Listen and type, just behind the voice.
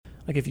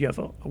like if you have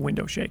a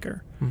window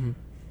shaker. Mm-hmm.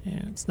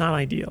 And it's not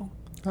ideal.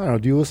 I don't know.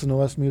 Do you listen to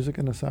less music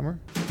in the summer?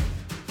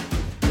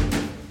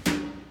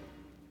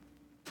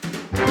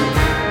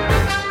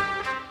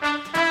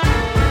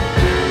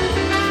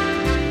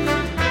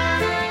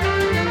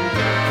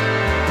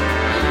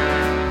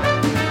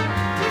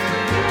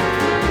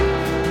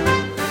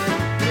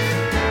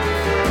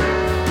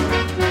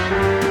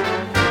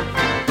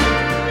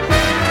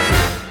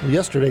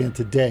 Yesterday and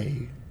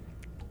today,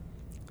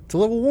 it's a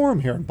little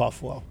warm here in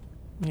Buffalo.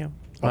 Yeah.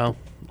 Well,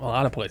 a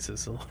lot of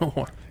places a little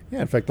warm.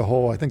 Yeah, in fact,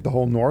 I think the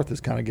whole north is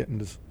kind of getting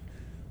this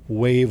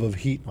wave of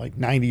heat, like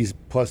 90s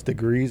plus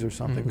degrees or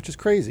something, which is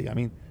crazy. I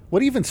mean,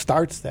 what even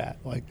starts that?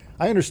 Like,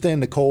 I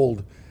understand the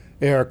cold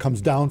air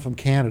comes down from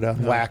Canada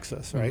and whacks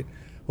us, right?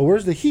 But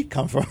where's the heat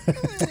come from?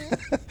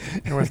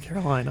 North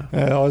Carolina.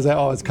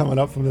 It's coming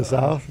up from the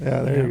south?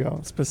 Yeah, there you go.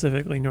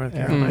 Specifically North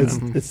Yeah, Carolina.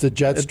 it's the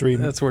jet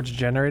stream. That's where it's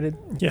generated?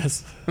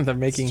 Yes. They're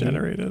making It's heat.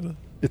 generated.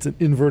 It's an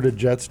inverted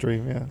jet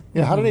stream, yeah.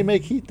 Yeah, how do they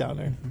make heat down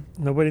there?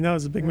 Nobody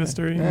knows. It's a big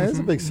mystery. Yeah, it's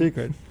a big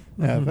secret.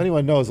 Yeah, if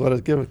anyone knows, let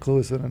us give a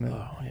clue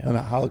on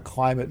how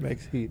climate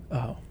makes heat.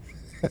 Oh.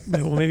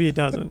 Well, maybe it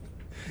doesn't.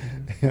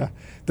 Yeah.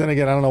 Then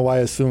again, I don't know why I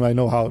assume I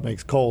know how it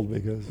makes cold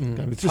because it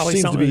just Probably seems to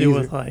something be to do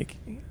easier. with like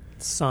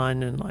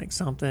sun and like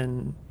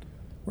something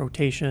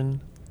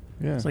rotation.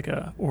 Yeah. It's like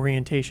a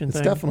orientation It's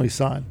thing. definitely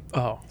sun.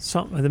 Oh.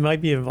 Something that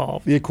might be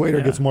involved. The equator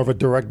Yeah. gets more of a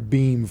direct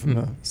beam from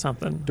the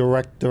Something.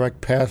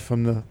 direct path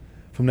from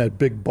that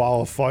big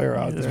ball of fire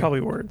out There's there.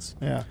 probably words.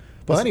 Yeah.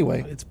 But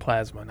anyway, It's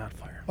plasma, not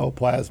fire. oh,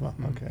 plasma.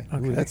 Okay.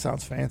 Okay. Ooh, that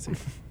sounds fancy.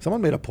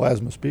 Someone made a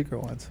plasma speaker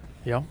once.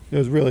 Yeah. It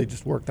was really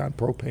just worked on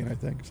propane, I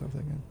think, or something,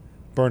 and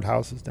burned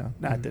houses down.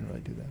 Nah, it didn't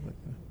really do that, but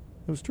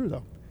it was true,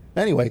 though.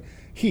 Anyway,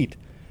 heat.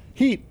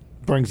 Heat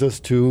brings us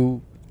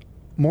to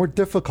more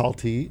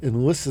difficulty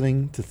in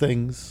listening to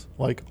things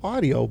like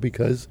audio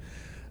because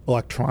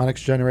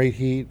electronics generate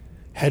heat.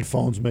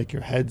 Headphones make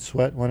your head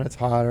sweat when it's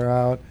hotter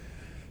out.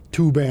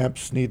 Tube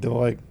amps need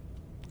to,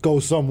 go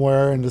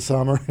somewhere in the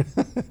summer.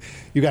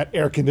 You got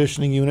air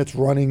conditioning units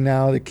running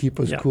now that keep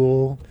us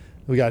cool.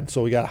 We got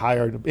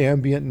higher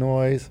ambient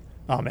noise.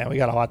 Oh man, we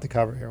got a lot to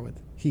cover here with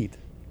heat.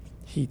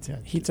 Heat. Yeah.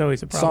 Heat's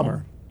always a problem.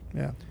 Summer.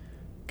 Yeah.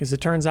 Because it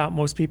turns out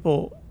most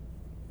people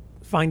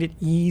find it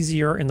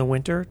easier in the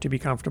winter to be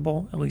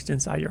comfortable, at least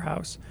inside your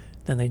house,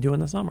 than they do in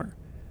the summer.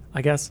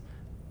 I guess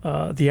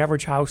the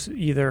average house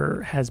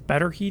either has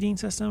better heating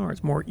system or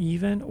it's more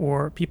even,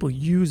 or people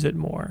use it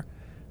more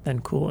than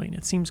cooling.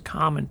 It seems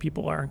common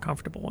people are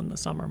uncomfortable in the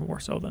summer more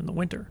so than the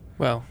winter.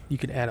 Well, you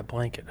could add a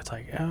blanket. It's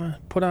like,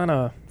 put on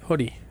a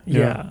hoodie.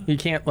 Yeah. You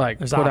can't,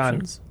 There's put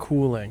options. on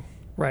cooling.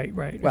 Right,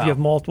 right. Wow. If you have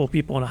multiple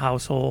people in a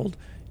household,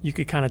 you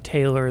could kind of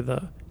tailor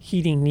the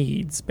heating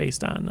needs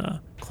based on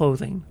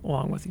clothing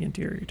along with the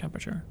interior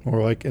temperature.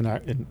 Or like in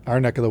our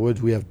neck of the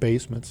woods, we have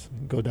basements.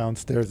 You go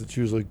downstairs, it's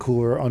usually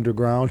cooler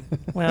underground.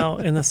 Well,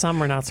 in the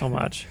summer, not so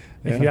much.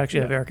 If Yeah. you actually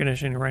have air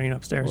conditioning running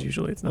upstairs,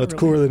 usually it's not It's really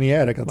cooler than the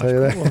attic, I'll much tell you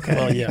that. cool. Okay.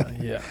 Well,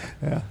 yeah.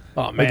 Yeah.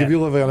 Oh, man. Like if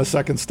you live on a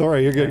second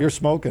story, you're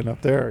smoking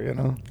up there, you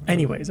know.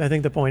 Anyways, I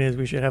think the point is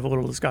we should have a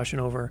little discussion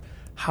over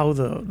how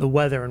the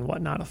weather and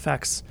whatnot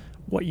affects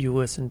what you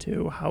listen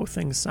to, how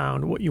things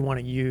sound, what you want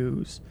to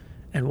use,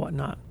 and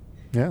whatnot.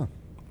 Yeah.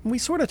 We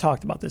sort of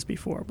talked about this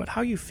before, but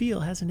how you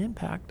feel has an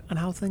impact on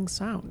how things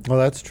sound. Well,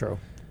 that's true.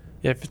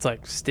 Yeah, if it's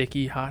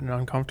sticky, hot, and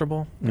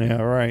uncomfortable.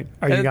 Yeah, right.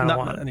 Are you going to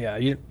want it? Yeah,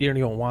 you don't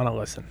even want to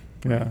listen.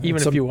 Yeah.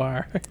 Even if you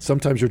are.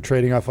 Sometimes you're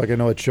trading off, I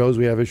know at shows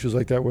we have issues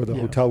like that where the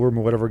hotel room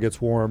or whatever gets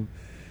warm.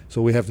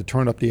 So we have to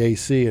turn up the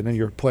AC, and then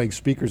you're playing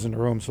speakers in the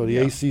room. So the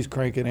AC's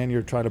cranking, and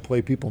you're trying to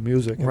play people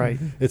music. And Right.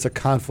 It's a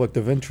conflict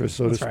of interest,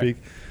 so That's to right. speak.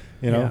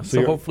 You know. Yeah.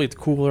 So hopefully it's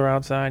cooler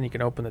outside and you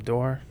can open the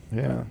door.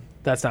 Yeah.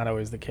 That's not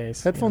always the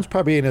case. Headphones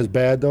probably ain't as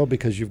bad though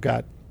because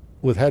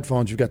with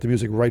headphones you've got the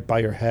music right by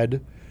your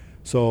head.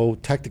 So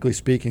technically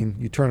speaking,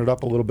 you turn it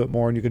up a little bit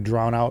more and you can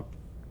drown out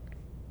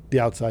the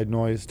outside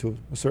noise to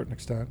a certain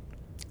extent.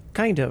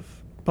 Kind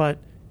of, but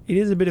it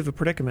is a bit of a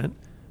predicament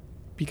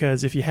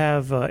because if you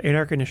have an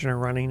air conditioner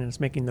running and it's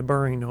making the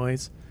burring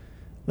noise,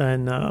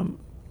 then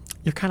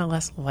you're kind of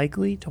less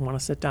likely to want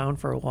to sit down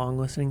for a long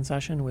listening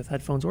session with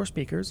headphones or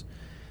speakers.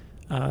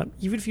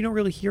 Even if you don't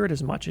really hear it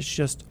as much, it's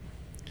just,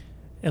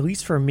 at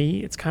least for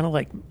me, it's kind of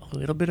like a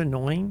little bit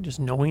annoying just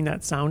knowing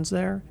that sound's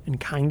there and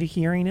kind of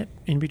hearing it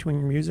in between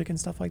your music and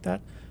stuff like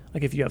that.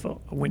 Like if you have a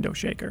window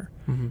shaker.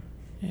 Mm-hmm.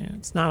 And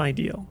it's not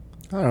ideal.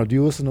 I don't know. Do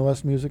you listen to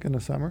less music in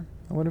the summer?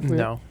 I wonder if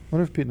No.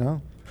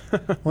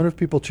 wonder if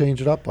people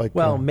change it up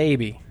Well,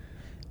 maybe.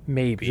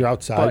 you're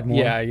outside But more.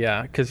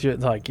 yeah, because you're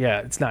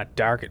it's not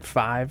dark at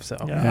 5, so.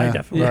 Yeah, I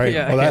definitely. Right.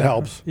 Yeah, well, that yeah.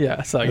 helps.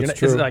 Yeah, so That's it's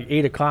true.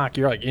 8 o'clock,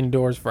 you're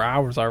indoors for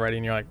hours already,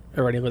 and you're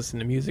already listening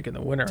to music in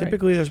the winter, right?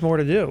 Typically, there's more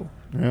to do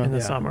Yeah. in the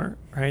Yeah. summer,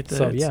 right?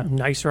 So, It's yeah.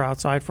 nicer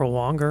outside for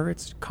longer.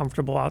 It's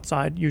comfortable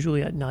outside,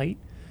 usually at night.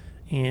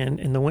 And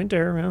in the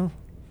winter, well,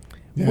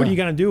 what are you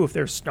going to do if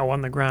there's snow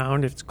on the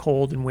ground, if it's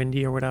cold and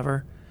windy or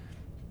whatever?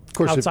 Of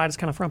course, Outside is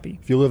kind of frumpy.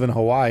 if you live in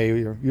Hawaii,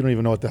 you don't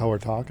even know what the hell we're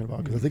talking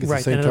about because I think it's Right,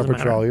 the same then it doesn't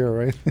temperature matter. all year,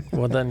 right?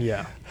 Well, then,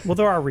 yeah. Well,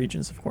 there are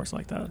regions, of course,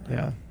 like that.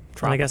 Yeah.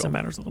 And I guess it Tropical.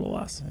 matters a little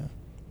less. Yeah.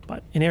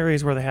 But in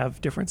areas where they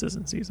have differences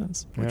in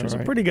seasons, which Yeah, is a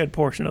right. pretty good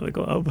portion of the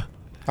globe.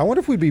 I wonder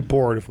if we'd be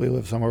bored if we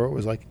lived somewhere where it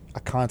was like a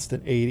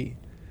constant 80,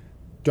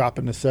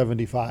 dropping to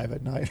 75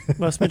 at night.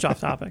 Well, a smidge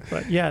off topic,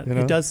 but yeah, You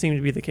know? it does seem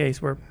to be the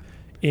case where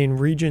in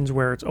regions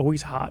where it's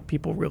always hot,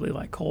 people really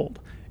like cold.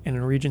 And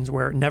in regions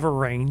where it never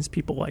rains,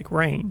 people like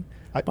rain.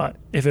 But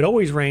if it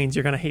always rains,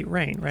 you're going to hate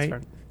rain, right?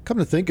 right. Come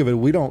to think of it,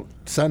 we don't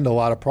send a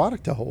lot of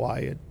product to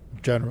Hawaii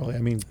generally. I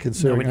mean,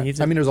 considering Nobody needs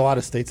I it. mean, there's a lot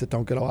of states that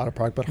don't get a lot of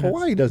product, but Yeah.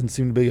 Hawaii doesn't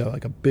seem to be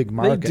like a big They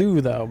market.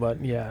 do though,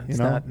 but yeah, it's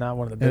You know? not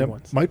one of the And big it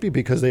ones. might be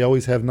because they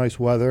always have nice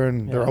weather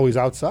and they're Yeah. always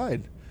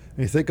outside. And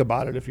you think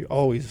about it, if you're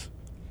always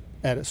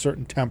at a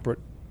certain temperate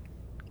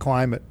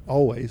climate,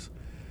 always,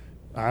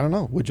 I don't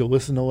know. Would you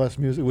listen to less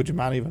music? Would you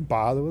not even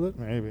bother with it?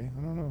 Maybe.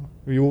 I don't know.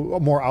 Are you a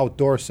more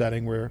outdoor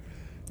setting where,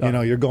 you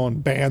know, you're going,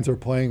 bands are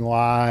playing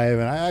live.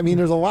 And I mean,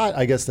 there's a lot,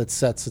 I guess, that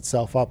sets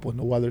itself up when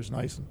the weather's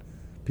nice and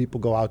people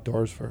go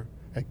outdoors for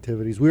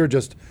activities. We were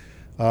just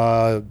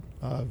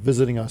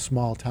visiting a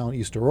small town,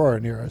 East Aurora,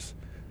 near us.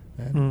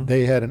 And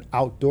they had an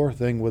outdoor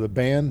thing with a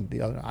band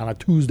on a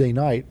Tuesday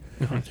night.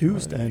 On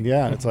Tuesday. And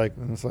yeah, and it's like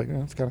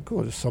it's kind of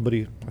cool. Just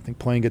somebody, I think,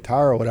 playing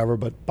guitar or whatever.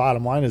 But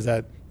bottom line is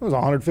that there was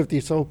 150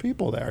 so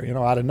people there. You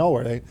know, out of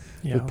nowhere,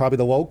 Yeah. probably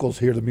the locals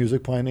hear the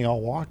music playing, they all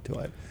walk to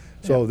it.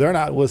 So they're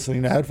not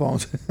listening to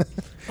headphones.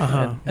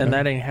 Uh-huh. And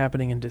that ain't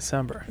happening in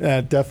December.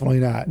 Definitely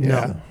not. Yeah,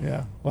 No.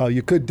 yeah. Well,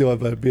 you could do it,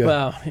 but it'd be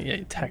Well, yeah,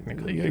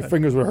 technically. your good.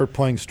 fingers would hurt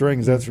playing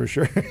strings. That's for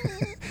sure.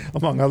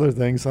 Among other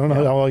things, I don't know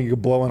how well you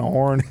could blow in a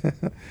horn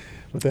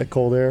with that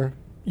cold air.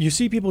 You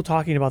see people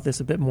talking about this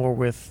a bit more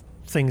with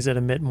things that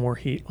emit more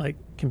heat, like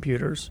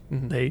computers.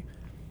 Mhm. They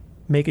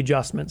make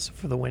adjustments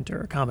for the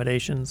winter,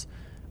 accommodations.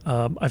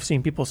 I've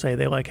seen people say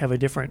they like have a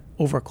different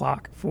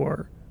overclock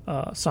for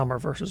summer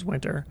versus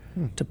winter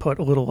to put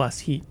a little less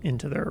heat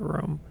into their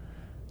room,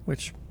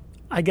 which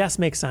I guess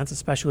makes sense,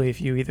 especially if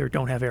you either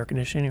don't have air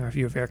conditioning or if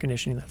you have air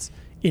conditioning that's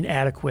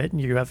inadequate and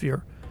you have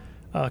your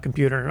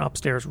computer in an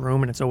upstairs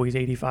room and it's always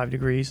 85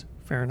 degrees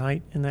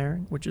Fahrenheit in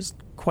there, which is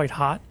quite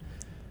hot.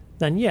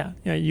 Then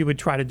you would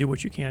try to do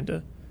what you can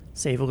to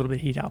save a little bit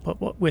of heat output.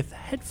 But with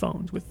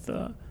headphones, with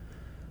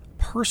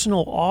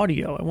personal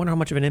audio, I wonder how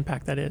much of an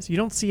impact that is. You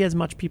don't see as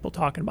much people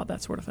talking about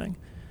that sort of thing.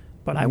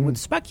 But I would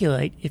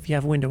speculate if you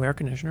have window air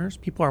conditioners,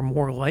 people are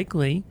more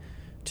likely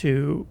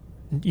to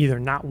either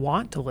not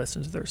want to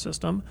listen to their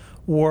system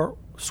or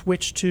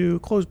switch to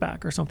close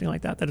back or something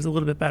like that. That is a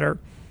little bit better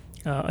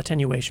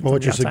attenuation. Well, from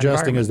what the you're outside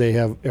suggesting is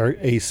environment. they have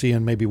AC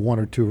in maybe one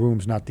or two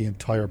rooms, not the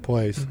entire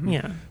place.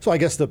 Yeah. So I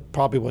guess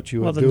probably what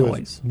you Well, would the do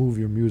noise. is move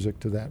your music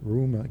to that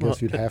room. I guess Well,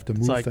 you'd have to it's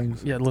move like,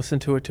 things. Yeah, listen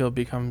to it till it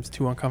becomes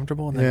too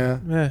uncomfortable. And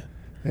then,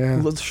 Yeah.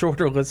 little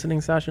shorter listening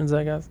sessions,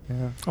 I guess.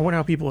 Yeah. I wonder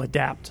how people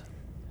adapt.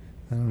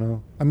 I don't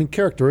know. I mean,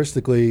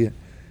 characteristically,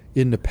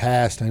 in the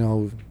past, I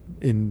know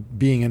in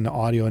being in the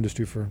audio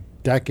industry for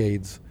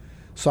decades,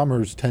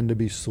 summers tend to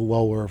be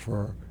slower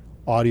for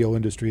audio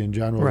industry in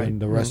general Right. than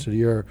the rest of the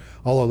year.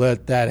 Although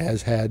that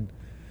has had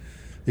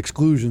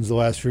exclusions the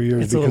last few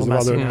years It's a because of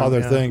little other messy now, other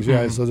yeah. things.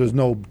 Yeah, Mhm. so there's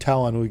no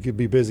telling. We could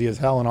be busy as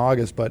hell in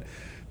August, but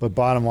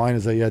bottom line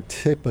is that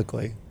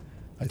typically,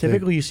 I think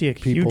Typically, you see a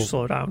people- huge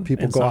slowdown.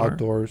 people in go summer.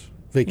 outdoors,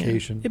 Yeah.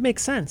 vacation. It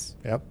makes sense.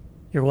 Yep.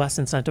 You're less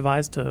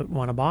incentivized to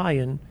want to buy.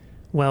 And,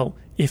 well,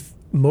 if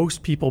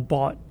most people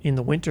bought in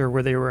the winter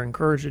where they were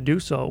encouraged to do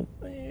so,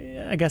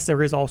 I guess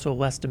there is also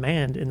less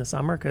demand in the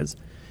summer because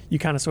you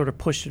kind of sort of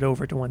pushed it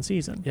over to one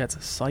season. Yeah, it's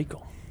a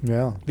cycle.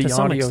 Yeah. The To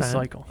some audio extent,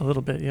 cycle. A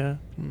little bit, yeah.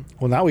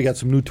 Well, now we got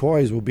some new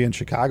toys. We'll be in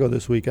Chicago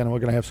this weekend, and we're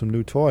going to have some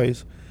new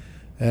toys.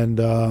 And,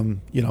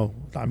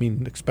 I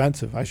mean,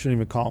 expensive. I shouldn't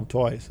even call them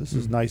toys. This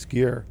is nice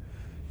gear,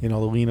 the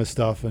Lena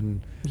stuff and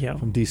Yeah.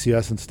 from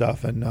DCS and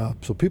stuff. And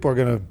so people are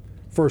going to,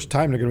 first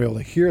time they're going to be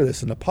able to hear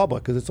this in the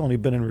public because it's only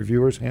been in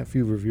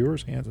few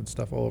reviewers' hands and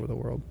stuff all over the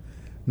world.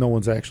 No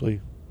one's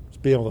actually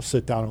be able to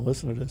sit down and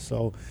listen to this.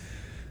 So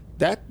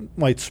that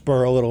might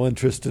spur a little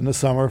interest in the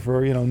summer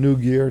for, new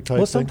gear type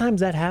Well, thing. sometimes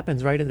that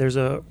happens, right? There's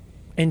a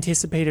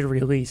anticipated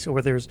release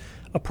or there's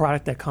a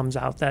product that comes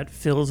out that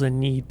fills a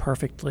need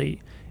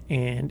perfectly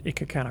and it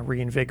could kind of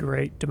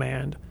reinvigorate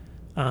demand.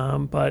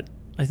 But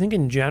I think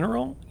in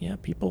general,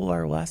 people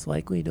are less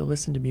likely to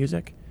listen to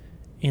music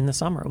in the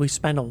summer. At least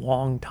spend a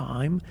long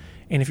time.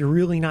 And if you're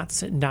really not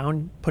sitting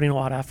down, putting a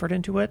lot of effort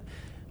into it,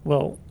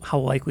 well, how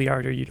likely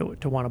are you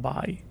to want to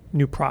buy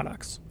new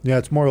products? Yeah,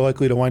 it's more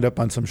likely to wind up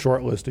on some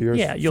short list of yours.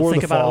 Yeah, you'll for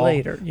think the about fall. it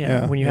later.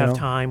 Yeah, when you have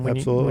time, when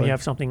absolutely. you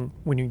have something,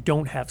 when you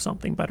don't have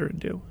something better to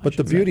do. I But the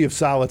should say. beauty of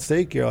solid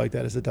state gear like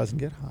that is it doesn't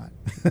get hot.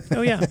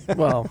 Oh yeah.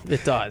 Well,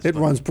 it does. It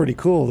but runs pretty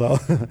cool though.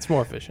 It's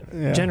more efficient.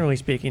 Yeah. Generally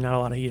speaking, not a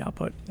lot of heat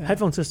output.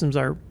 Headphone systems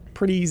are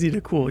pretty easy to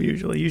cool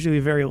usually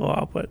very low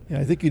output. Yeah,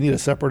 I think you need a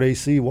separate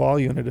AC wall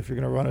unit if you're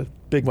going to run a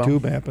big Well-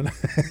 tube amp,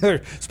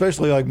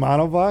 especially like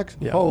monovox.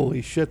 Yeah.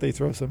 Holy shit, they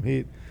throw some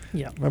heat.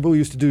 Yeah. Remember we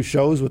used to do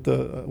shows with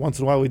once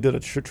in a while we did a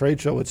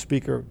trade show with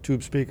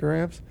tube speaker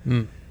amps.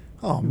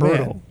 Oh man,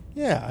 Brutal.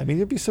 Yeah, I mean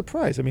you'd be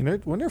surprised. I mean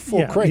when they're full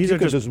Yeah, crank, these you are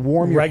could just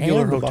warm your regular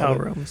hand above hotel it.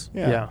 rooms.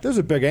 Yeah. Yeah. Those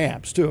are big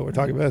amps too. We're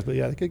talking about this, but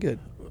yeah, they could get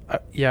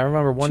Yeah, I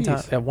remember one time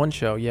Jeez. at one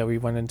show. Yeah, we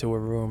went into a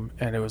room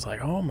and it was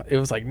like, it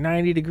was like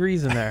 90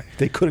 degrees in there.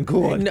 They couldn't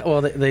cool it. No,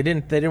 well, they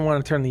didn't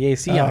want to turn the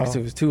AC on because Oh.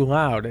 it was too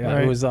loud.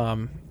 Right. It was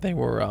they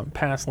were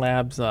Past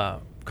Labs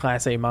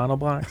Class A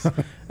monoblocks,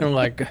 and I'm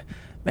like,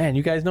 man,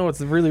 you guys know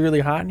it's really really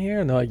hot in here,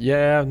 and they're like,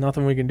 yeah,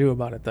 nothing we can do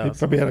about it though. They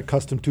probably had a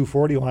custom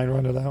 240 line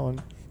run to that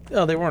one.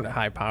 No, they weren't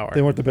high power.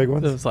 They weren't the big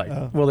ones? It was like,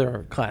 well, they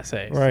were Class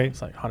A, so Right.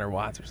 it's like 100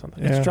 watts or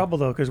something. Yeah. It's trouble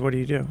though, because what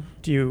do?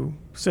 Do you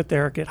sit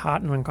there, get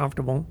hot and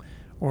uncomfortable,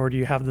 or do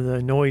you have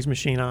the noise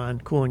machine on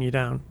cooling you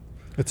down?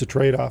 It's a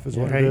trade-off is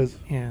what right? it is.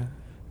 Yeah.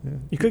 Yeah.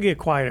 You could get a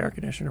quiet air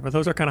conditioner, but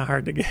those are kind of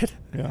hard to get.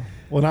 Yeah.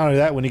 Well, not only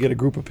that, when you get a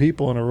group of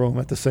people in a room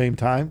at the same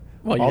time,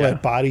 Well, all yeah.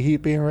 that body heat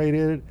being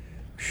radiated,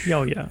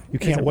 Oh yeah. you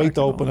can't wait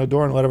to open the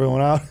door and let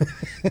everyone out.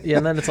 Yeah,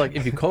 and then it's like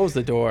if you close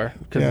the door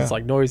because Yeah. it's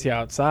like noisy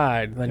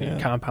outside, then Yeah.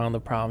 you compound the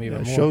problem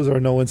even more. Shows are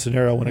a no-win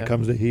scenario when Yeah. it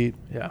comes to heat.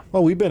 Yeah.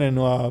 Well, we've been in.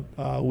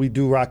 We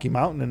do Rocky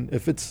Mountain, and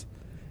if it's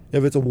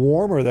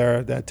warmer there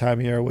at that time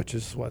of year, which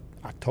is what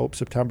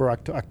October.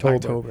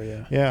 October,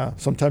 yeah. Yeah.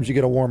 Sometimes you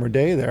get a warmer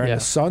day there, and Yeah.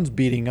 the sun's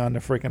beating on the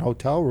freaking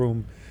hotel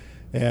room,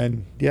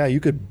 and yeah, you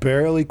could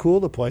barely cool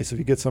the place if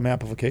you get some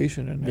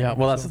amplification in there. Yeah,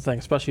 well, that's So- the thing.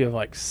 Especially if you have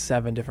like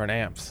 7 different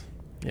amps.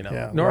 You know,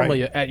 Yeah,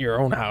 normally right. at your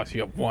own house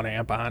you have 1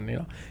 amp on. You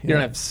know, you Yeah.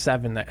 don't have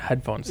 7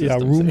 headphone Yeah,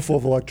 systems. room full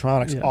of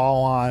electronics, Yeah.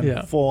 all on,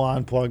 Yeah. full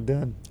on, plugged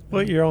in.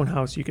 Well, at your own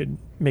house, you could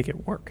make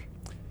it work.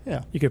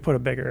 Yeah. You could put a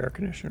bigger air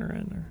conditioner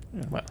in, or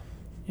Yeah. Well,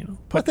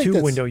 put think 2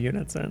 that's- window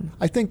units in.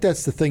 I think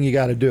that's the thing you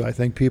got to do. I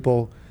think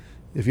people,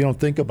 if you don't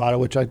think about it,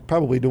 which I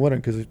probably do,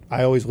 because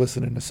I always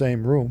listen in the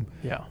same room.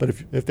 yeah. But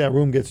if that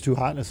room gets too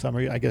hot in the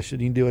summer, I guess you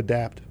need to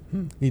adapt.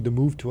 Need to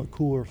move to a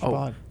cooler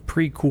spot.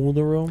 Pre-cool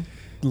the room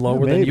lower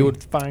than maybe. you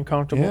would find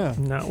comfortable. Yeah.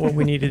 Now, what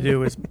we need to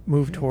do is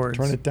move towards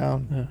Turn it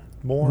down Yeah.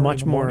 more. in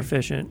much the more morning.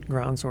 efficient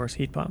ground source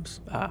heat pumps.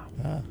 Ah,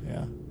 Yeah.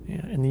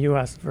 Yeah, in the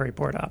U.S., very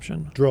poor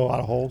adoption. Drill a lot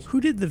of holes. Who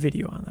did the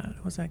video on that?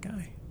 Who was that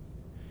guy?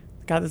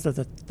 The guy that does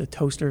the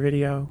toaster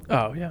video.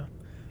 oh yeah.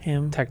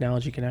 Him.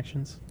 Technology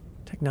connections.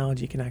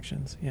 Technology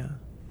Connections. Yeah.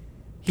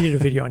 He did a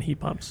video on heat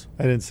pumps.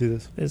 I didn't see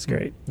this. It's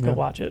great. Yeah. Go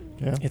watch it.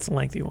 Yeah. It's a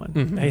lengthy one.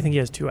 Mhm. I think he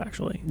has 2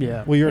 actually.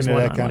 Yeah. Well, you're There's into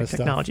one that on, kind like, of stuff.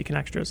 Technology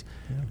Connectors.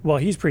 Yeah. Well,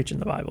 he's preaching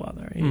the Bible out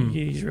there. Mm.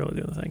 He's really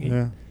doing the thing.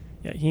 Yeah.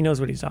 Yeah, he knows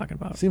what he's talking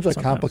about. Seems like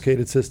sometimes.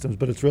 complicated systems,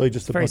 but it's really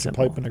just a Very bunch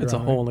simple. of pipe in the It's a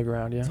ground. hole in the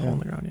ground. Yeah. It's a hole in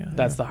the ground. Yeah.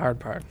 That's the hard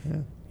part. Yeah.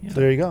 Yeah.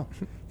 So there you go.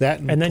 That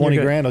and, And then 20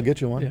 you're good. grand will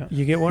get you one. Yeah.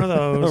 You get one of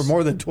Or those.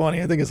 more than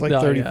 20. I think it's like No,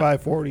 yeah.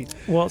 35, 40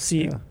 Well,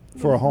 see,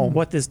 for a home.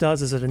 what this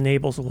does is it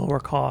enables lower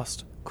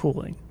cost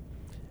cooling,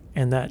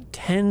 and that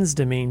tends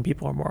to mean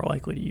people are more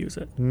likely to use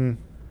it. Mm,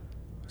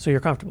 So you're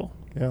comfortable.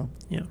 yeah.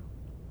 Yeah. You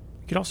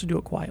could also do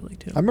it quietly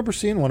too. I remember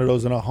seeing one of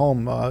those in a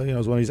home. It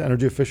was one of these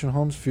energy efficient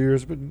homes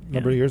a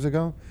number of years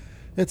ago.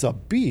 It's a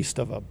beast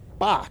of a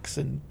box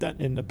in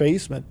the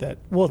basement that.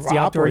 Well, it's the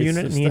outdoor operates unit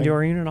and this the thing.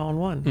 indoor unit all in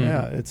one. Mm.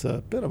 Yeah, it's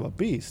a bit of a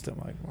beast. I'm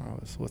like, wow,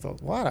 it's with a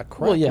lot of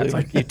crap. Well, yeah, it's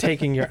leaving. like you're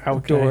taking your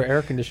outdoor Okay.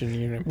 air conditioning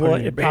unit. And Well,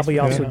 putting it in it your probably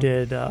basement, also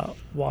you know?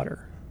 did water.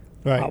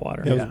 right. hot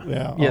water. It was- Yeah.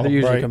 yeah, Yeah, they're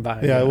usually right.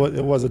 combined, Yeah, yeah.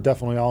 it was a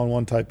definitely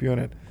all-in-one type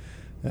unit,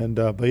 and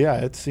but yeah,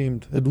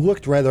 it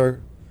looked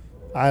rather,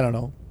 I don't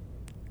know,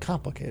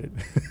 complicated.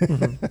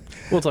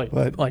 Well, it's like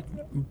But-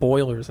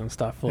 boilers and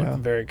stuff look Yeah.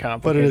 very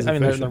complicated. is I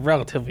mean, they're efficient.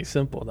 relatively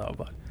simple though,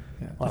 but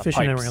Yeah. a lot of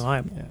Efficient and pipes.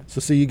 reliable. Yeah.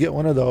 So see, you get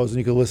one of those, and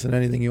you can listen to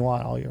anything you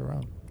want all year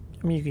round.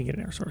 I mean, you can get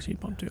an air source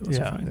heat pump too. Those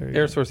are Yeah, fine. There you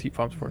air go. source heat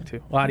pumps work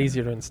too. A lot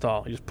easier to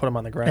install. You just put them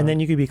on the ground. And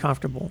then you could be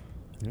comfortable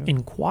Yeah.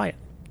 in quiet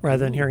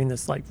rather than hearing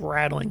this like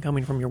rattling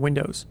coming from your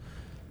windows.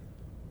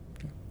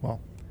 Well,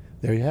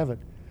 there you have it.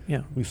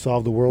 Yeah. We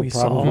solved the world We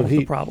problem solve with the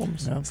heat.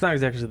 problems. Yeah. it's not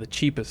exactly the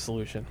cheapest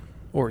solution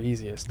or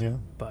easiest, Yeah.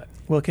 but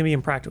Well, it can be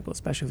impractical,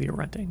 especially if you're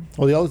renting.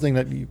 Well, the other thing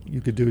that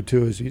you could do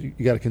too is you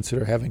got to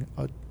consider having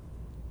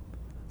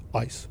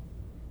ice,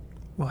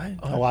 What?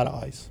 a lot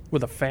of ice.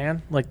 with a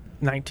fan like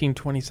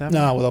 1927.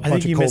 No, with a I bunch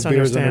think you of cold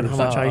beers misunderstand and how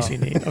much Oh, ice oh. you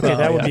need. Okay, Oh,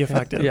 that would yeah. be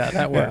effective. Yeah,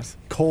 that works.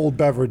 cold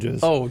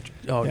beverages. Oh,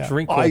 Yeah.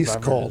 drink cold ice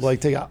beverages. cold. Like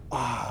take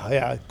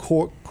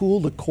cool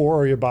the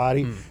core of your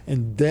body, Mm.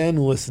 and then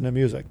listen to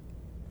music.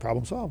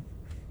 Problem solved.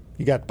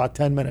 You got about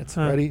 10 minutes.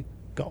 Huh. Ready?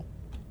 Go.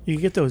 You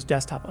can get those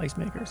desktop ice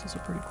makers. Those are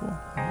pretty cool.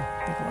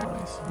 Make a lot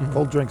of ice. Mhm.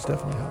 Cold drinks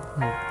definitely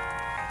help.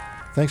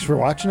 Thanks for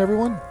watching,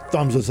 everyone.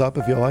 Thumbs us up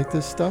if you like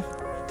this stuff.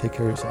 Take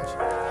care of yourselves.